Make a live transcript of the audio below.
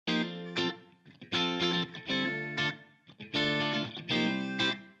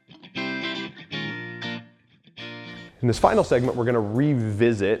In this final segment, we're going to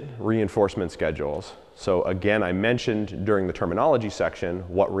revisit reinforcement schedules. So again, I mentioned during the terminology section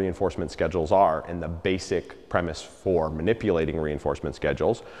what reinforcement schedules are and the basic premise for manipulating reinforcement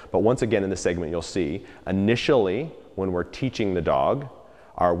schedules. But once again in this segment, you'll see initially when we're teaching the dog,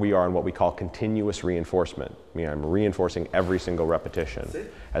 we are in what we call continuous reinforcement. I mean, I'm reinforcing every single repetition.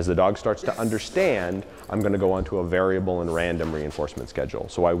 As the dog starts to understand, I'm going to go on to a variable and random reinforcement schedule.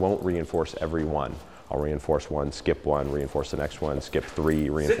 So I won't reinforce every one. I'll reinforce one, skip one, reinforce the next one, skip three,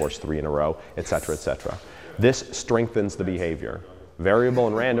 reinforce three in a row, etc., etc. This strengthens the behavior. Variable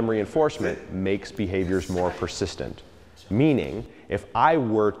and random reinforcement makes behaviors more persistent. Meaning, if I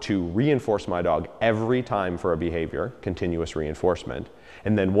were to reinforce my dog every time for a behavior, continuous reinforcement,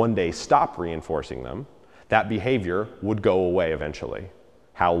 and then one day stop reinforcing them, that behavior would go away eventually.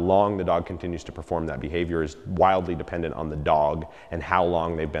 How long the dog continues to perform that behavior is wildly dependent on the dog and how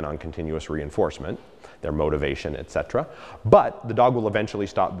long they've been on continuous reinforcement, their motivation, etc. But the dog will eventually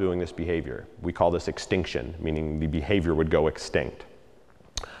stop doing this behavior. We call this extinction, meaning the behavior would go extinct.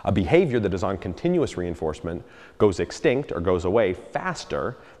 A behavior that is on continuous reinforcement goes extinct or goes away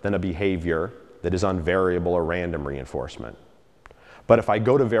faster than a behavior that is on variable or random reinforcement. But if I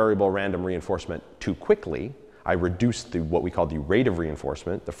go to variable or random reinforcement too quickly, I reduce what we call the rate of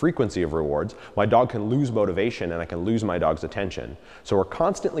reinforcement, the frequency of rewards, my dog can lose motivation and I can lose my dog's attention. So we're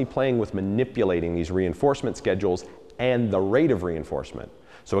constantly playing with manipulating these reinforcement schedules and the rate of reinforcement.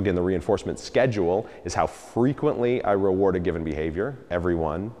 So again, the reinforcement schedule is how frequently I reward a given behavior, every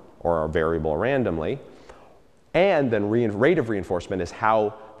one, or a variable randomly. And then rate of reinforcement is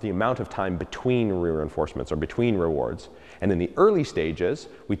how the amount of time between reinforcements or between rewards. And in the early stages,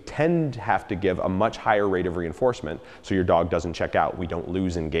 we tend to have to give a much higher rate of reinforcement so your dog doesn't check out. We don't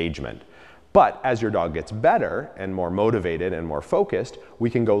lose engagement. But as your dog gets better and more motivated and more focused, we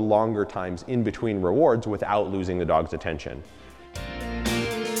can go longer times in between rewards without losing the dog's attention.